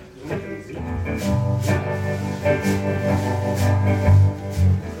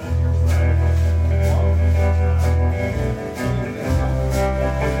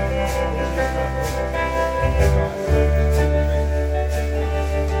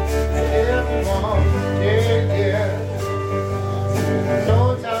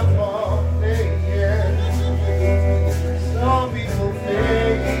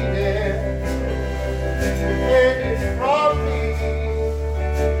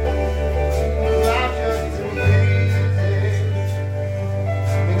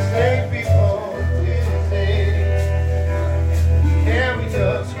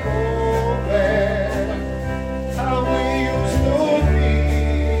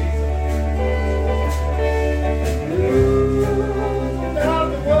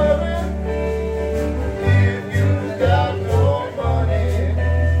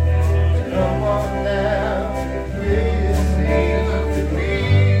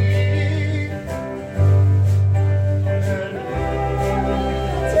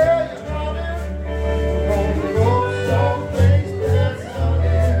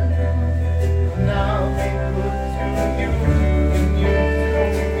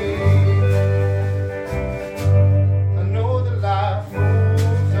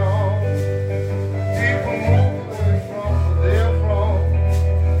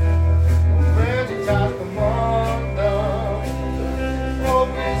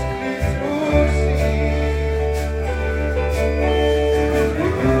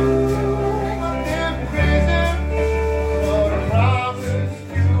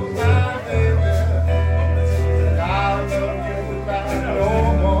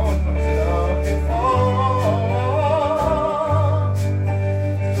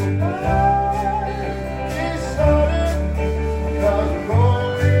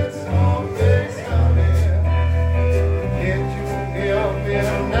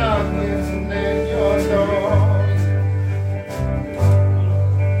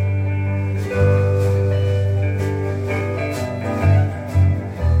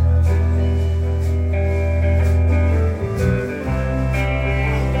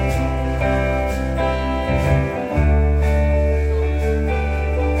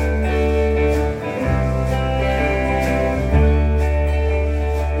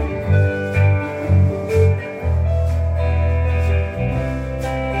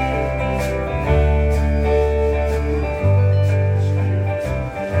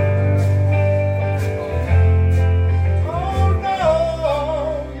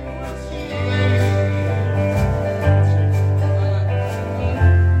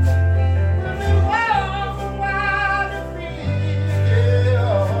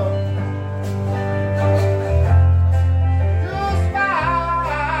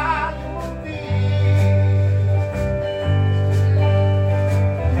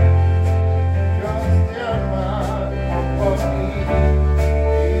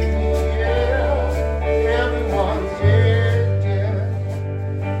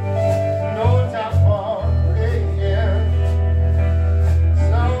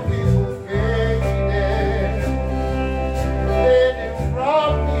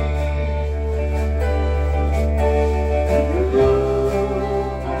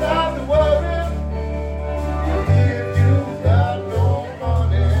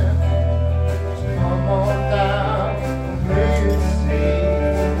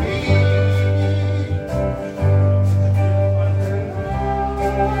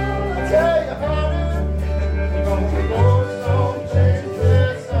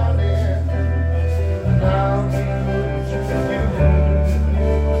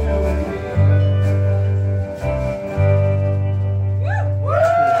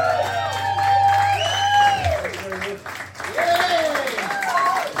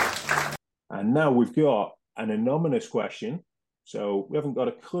 we've got an anonymous question. So we haven't got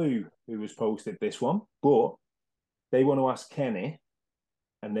a clue who has posted this one, but they want to ask Kenny,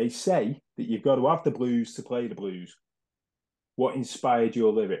 and they say that you've got to have the blues to play the blues. What inspired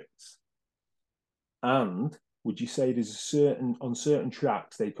your lyrics? And would you say there's on certain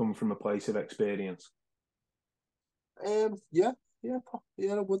tracks they come from a place of experience? Yeah,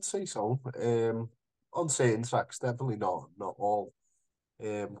 I would say so. On certain tracks, definitely not all.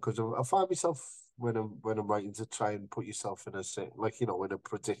 Because I find myself when I'm writing to try and put yourself in in a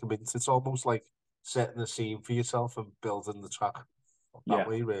predicament. It's almost like setting the scene for yourself and building the track that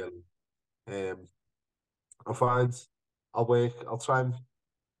way, really. I find I'll try and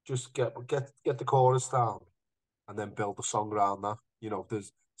just get the chorus down and then build the song around that.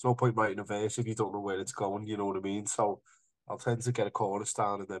 There's no point writing a verse if you don't know where it's going, you know what I mean? So I'll tend to get a chorus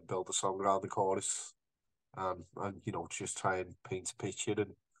down and then build a song around the chorus and just try and paint a picture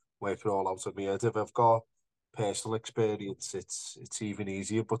and work it all out of my head. If I've got personal experience, it's even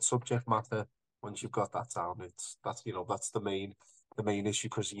easier. But subject matter, once you've got that down, that's the main issue,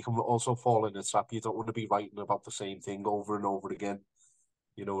 because you can also fall in a trap. You don't want to be writing about the same thing over and over again.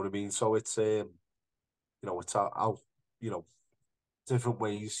 You know what I mean? So it's it's how different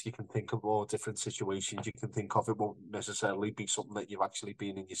ways you can think of, or different situations you can think of. It won't necessarily be something that you've actually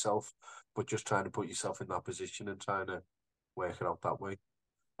been in yourself, but just trying to put yourself in that position and trying to work it out that way.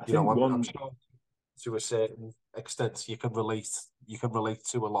 I'm sure to a certain extent you can relate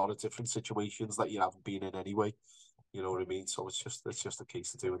to a lot of different situations that you haven't been in anyway. You know what I mean? So it's just a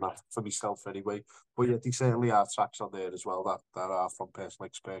case of doing that for myself anyway. But yeah, there certainly are tracks on there as well that are from personal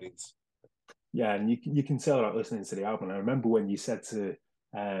experience. Yeah, and you can tell that listening to the album. I remember when you said to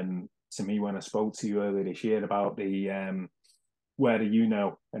me when I spoke to you earlier this year about the where do you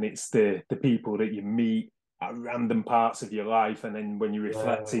know, and it's the people that you meet at random parts of your life, and then when you're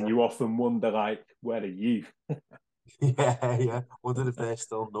reflecting, you often wonder, like, where are you? Yeah. Wonder if they're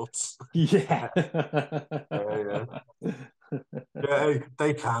still nuts. Yeah. Yeah,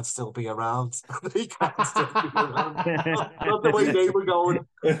 they can't still be around. They can't still be around. Not the way they were going.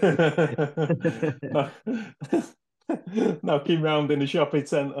 Knocking round in a shopping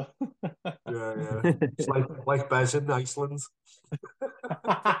centre. Yeah. It's like Bez in Iceland.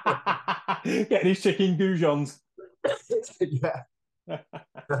 Getting his chicken goujons. Yeah.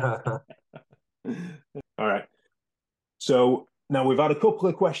 All right. So now we've had a couple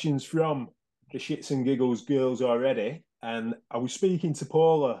of questions from the Shits and Giggles girls already, and I was speaking to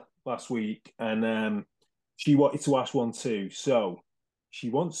Paula last week, and she wanted to ask one too. So she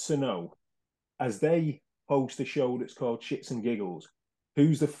wants to know, as they host a show that's called Shits and Giggles,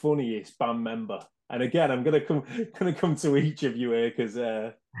 who's the funniest band member? And again, I'm gonna come to each of you here because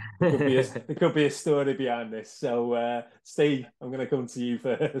there could be a story behind this. So Steve, I'm gonna come to you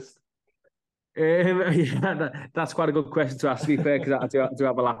first. That's quite a good question to ask, to be fair, because I do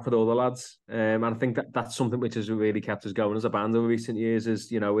have a laugh with all the lads, and I think that's something which has really kept us going as a band over recent years. Is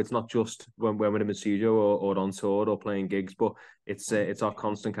it's not just when we're in the studio or on tour or playing gigs, but it's our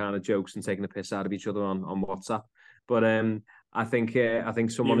constant kind of jokes and taking the piss out of each other on WhatsApp. But I think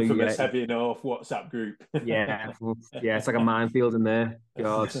someone who heavy enough WhatsApp group. yeah, it's like a minefield in there.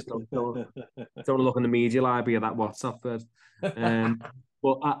 God, don't look in the media library of that WhatsApp thread.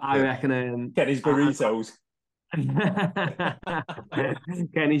 But I reckon Kenny's burritos.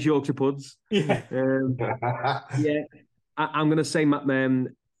 Kenny's Yorkshire puds. Yeah. I'm going to say,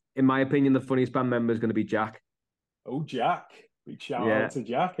 in my opinion, the funniest band member is going to be Jack. Oh, Jack. Big shout out to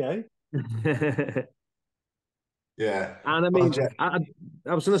Jack, eh? Yeah. And I mean, I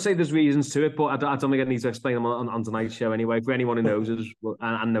was going to say there's reasons to it, but I don't think I need to explain them on tonight's show anyway. For anyone who knows us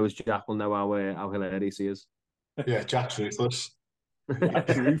and knows Jack will know how hilarious he is. Yeah, Jack's ruthless.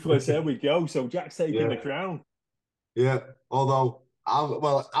 Jack's ruthless. There we go. So Jack's taking the crown. Yeah. Although I'll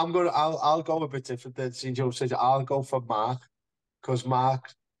go a bit different than Joe said. I'll go for Mark, because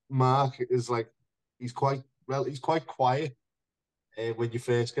Mark is like he's quite quiet when you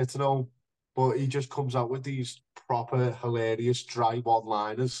first get to know him, but he just comes out with these proper hilarious dry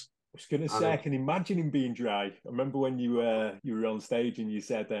one-liners. I was going to say, I can imagine him being dry. I remember when you were on stage and you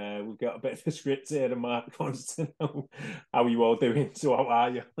said, we've got a bit of a script here and Mark wants to know how you all doing, so how are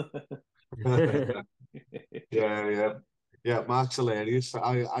you? Yeah, Mark's hilarious.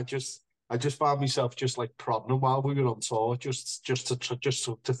 I just found myself just like prodding him while we were on tour, just a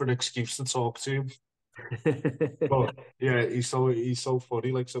different excuse to talk to him. But yeah, he's so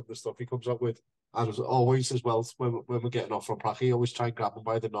funny, like some of the stuff he comes up with. And as always, as well, when we're getting off from Prague, he always try and grab him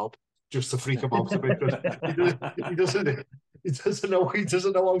by the knob just to freak him out a bit. He doesn't know how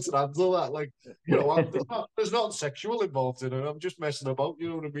to handle that. Like, you know, there's nothing sexual involved in it. I'm just messing about, you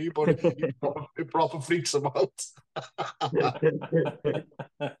know what I mean? But it proper freaks him out.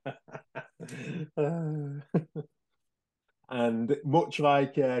 And much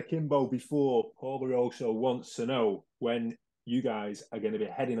like Kimbo before, Paula also wants to know when you guys are going to be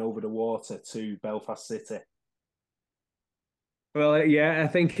heading over the water to Belfast City. Well, yeah, I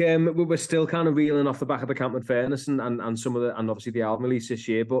think we're still kind of reeling off the back of the Camp Fairness and some of the, and obviously the album release this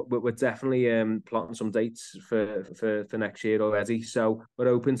year, but we're definitely plotting some dates for next year already. So we're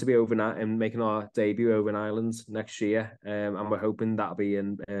hoping to be over and making our debut over in Ireland next year, and we're hoping that'll be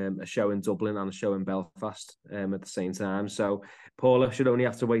in a show in Dublin and a show in Belfast at the same time. So Paula should only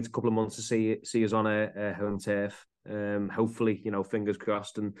have to wait a couple of months to see us on a home turf. Hopefully, you know, fingers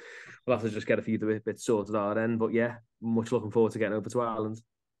crossed, and we'll have to just get a few bits sorted out then. But yeah, much looking forward to getting over to Ireland.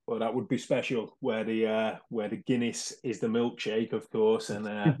 Well, that would be special, where the Guinness is the milkshake, of course, and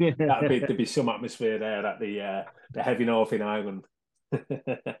there'd be some atmosphere there at the Heavy North in Ireland.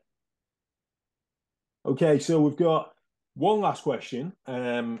 Okay, so we've got one last question,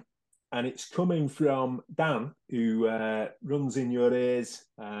 and it's coming from Dan, who runs In Your Ears,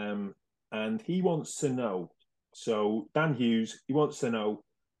 and he wants to know. So Dan Hughes, he wants to know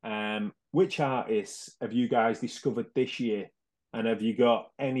which artists have you guys discovered this year, and have you got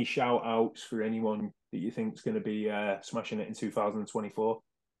any shout outs for anyone that you think is going to be smashing it in 2024?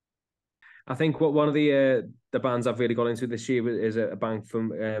 I think one of the bands I've really got into this year is a band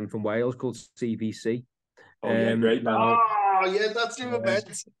from Wales called CBC. Oh yeah, great band. Oh yeah, that's who I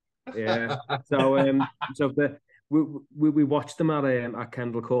meant. Yeah. So we watched them at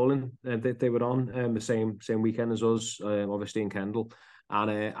Kendal Calling. They were on the same weekend as us, obviously in Kendal.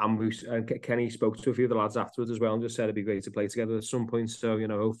 And Kenny spoke to a few of the lads afterwards as well and just said it'd be great to play together at some point. So, you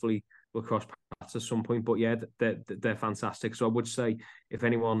know, hopefully we'll cross paths at some point. But yeah, they're fantastic. So I would say if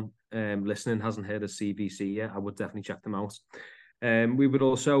anyone listening hasn't heard of CBC yet, I would definitely check them out. We would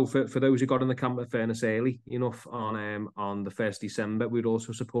also, for those who got in the Camp of Fairness early enough on the 1st December, we'd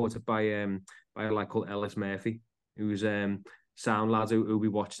also supported by a lad called Ellis Murphy, who's sound lad who we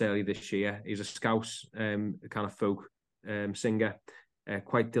watched early this year. He's a Scouse kind of folk singer,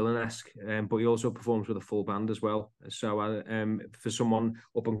 quite Dylan-esque, but he also performs with a full band as well. So for someone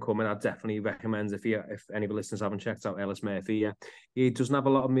up and coming, I'd definitely recommend if any of the listeners haven't checked out Ellis Murphy. Yeah, he doesn't have a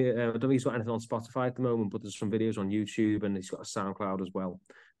lot of I don't think he's got anything on Spotify at the moment, but there's some videos on YouTube and he's got a SoundCloud as well.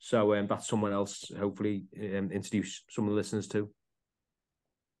 So that's someone else hopefully introduce some of the listeners to.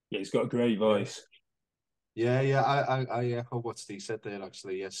 Yeah, he's got a great voice. Yeah, I echo what Steve said there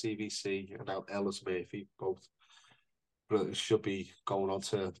actually. Yeah, CVC and now Ellis Murphy both should be going on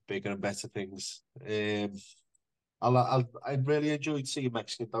to bigger and better things. I really enjoyed seeing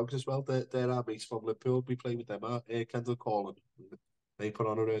Mexican Dogs as well. They're our mates from Liverpool. We play with them at Kendal Calling. They put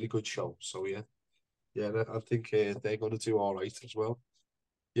on a really good show. So yeah, I think they're going to do all right as well.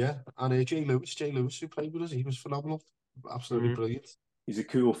 Yeah, and Jay Lewis, who played with us, he was phenomenal, absolutely brilliant. He's a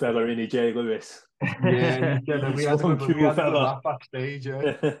cool fella, isn't he, Jay Lewis? Yeah, we had a good rap backstage.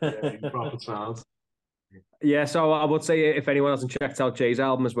 Yeah, he's proper sound. Yeah, so I would say if anyone hasn't checked out Jay's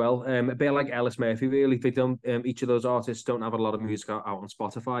album as well, a bit like Ellis Murphy, really, they don't. Each of those artists don't have a lot of music out on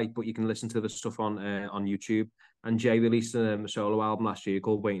Spotify, but you can listen to the stuff on YouTube. And Jay released a solo album last year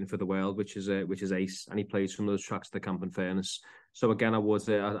called "Waiting for the World," which is ace, and he plays some of those tracks to the Camp and Fairness. So again,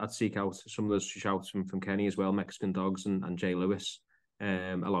 I'd seek out some of those shouts from Kenny as well, Mexican Dogs and Jay Lewis,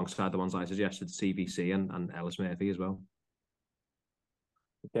 alongside the ones I suggested, CBC and Ellis Murphy as well.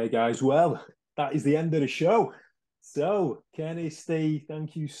 Okay, guys. Well, that is the end of the show. So, Kenny, Steve,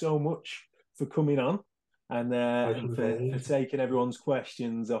 thank you so much for coming on and for taking everyone's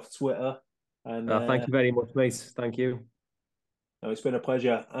questions off Twitter. And thank you very much, mate. Thank you. No, it's been a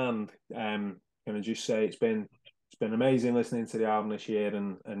pleasure, and can I just say it's been amazing listening to the album this year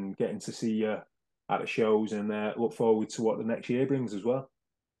and getting to see you at the shows, and look forward to what the next year brings as well.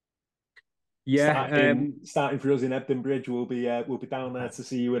 Yeah, starting for us in Ebden Bridge, we'll be down there to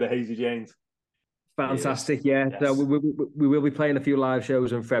see you with the Hazy Janes. Fantastic, yeah. Yes. So we will be playing a few live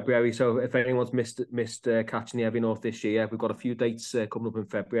shows in February. So if anyone's missed catching the Heavy North this year, we've got a few dates coming up in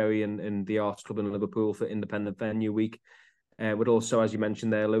February in the Arts Club in Liverpool for Independent Venue Week. We'd also, as you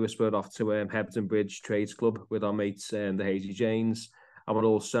mentioned there, Lewis, we're off to Hebden Bridge Trades Club with our mates, the Hazy Janes. And we're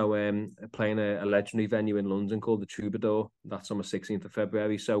also playing a legendary venue in London called the Troubadour. That's on the 16th of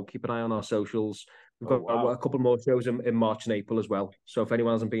February. So keep an eye on our socials. We've got a couple more shows in March and April as well. So if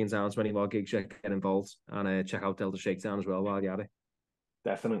anyone hasn't been down to any more gigs, get involved and check out Delta Shakedown as well while you're at it.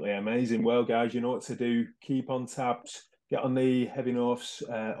 Definitely amazing. Well, guys, you know what to do. Keep on tabs. Get on the Heavy Norths,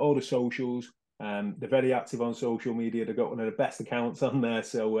 all the socials, They're very active on social media. They've got one of the best accounts on there.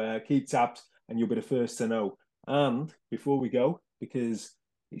 So keep tabs and you'll be the first to know. And before we go, because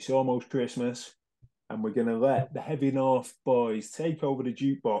it's almost Christmas, and we're going to let the Heavy North boys take over the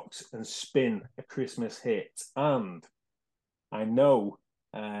jukebox and spin a Christmas hit. And I know,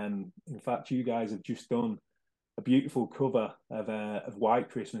 in fact, you guys have just done a beautiful cover of White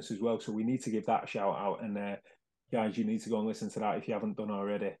Christmas as well. So we need to give that a shout out. And guys, you need to go and listen to that if you haven't done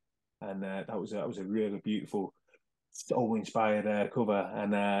already. And that was a really beautiful, soul-inspired cover.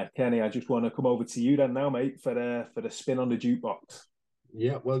 And Kenny, I just want to come over to you then now, mate, for the spin on the jukebox.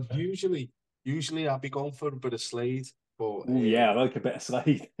 Yeah, well, usually I'd be going for a bit of Slade, but yeah, I like a bit of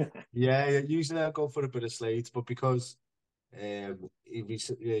Slade. yeah, usually I go for a bit of Slade, but because Shane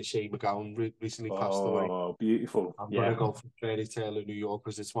McGowan recently passed away. Oh, beautiful! I'm gonna go for Fairy Tale of New York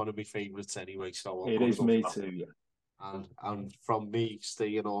because it's one of my favourites anyway. So it is me too. Yeah. And from me,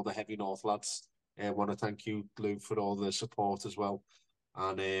 Ste and all the Heavy North lads, I want to thank you, Lou, for all the support as well,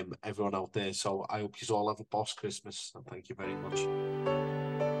 and everyone out there. So I hope you all have a boss Christmas, and thank you very much.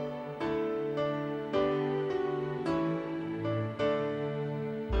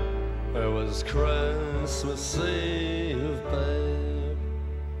 It was Christmas Eve, babe,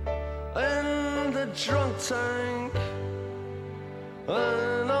 in the drunk tank.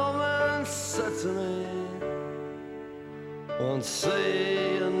 An old man said to me, won't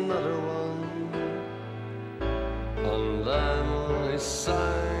see another one. And then he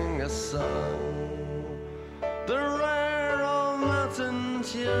sang a song, the rare old mountain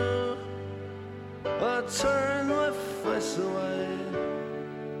dew. I turned my face away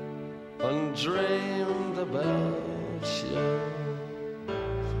and dreamed about you.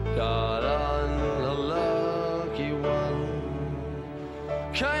 Got on a lucky one,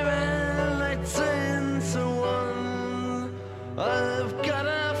 came in 18 to 1. I've got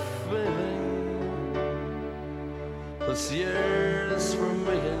a feeling this year's for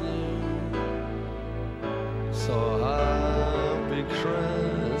me and you. So happy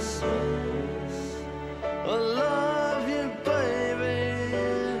Christmas, I love you, baby.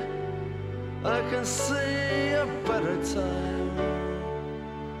 I can see a better time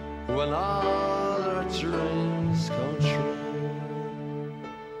when all our dreams come true.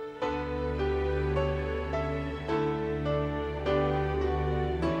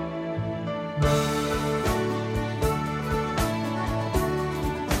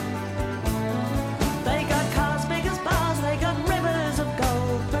 They got cars big as bars, they got rivers of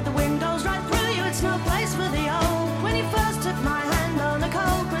gold, but the windows right through you, it's no place for the old. When you first took my hand on a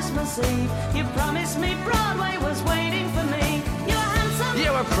cold Christmas Eve, you promised me Broadway was waiting for me. You were handsome,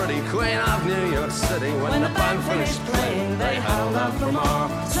 You were pretty queen of New York City. When the band finished playing, they held out for more.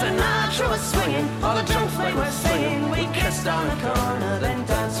 Sinatra was swinging, all the drunks they were singing. We kissed on the corner, then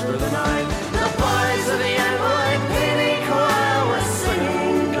danced through the night. The boys of the NYPD choir were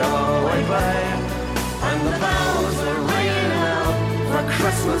singing, go away, babe. And the bells were ringing out for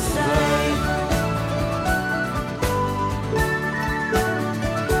Christmas Day.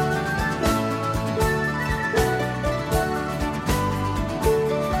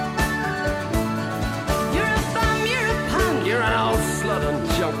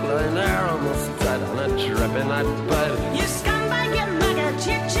 Lying there almost dead on a dripping night bed. You scumbag, you maggot,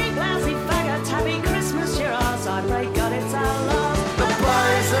 you cheap lousy faggot. Happy Christmas, you're ours, I pray God it's our loss. The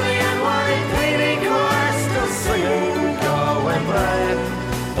boys of the NYPD choir still singing, go away, babe.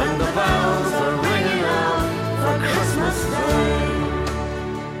 And the bells are ringing out for Christmas Day.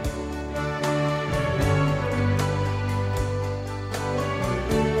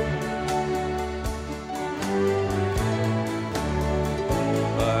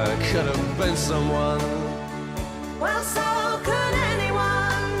 Could have been someone. Well, so could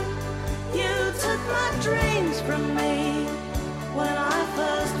anyone. You took my dreams from me when I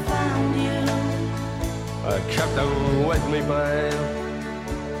first found you. I kept them with me, babe.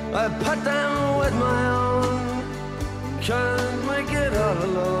 I put them with my own. Can't make it all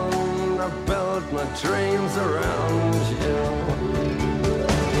alone. I built my dreams around you.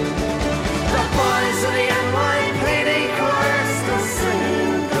 The boys of the NYPD chorus still singing,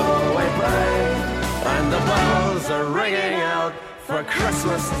 and the bells are ringing out for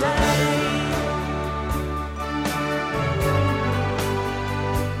Christmas Day.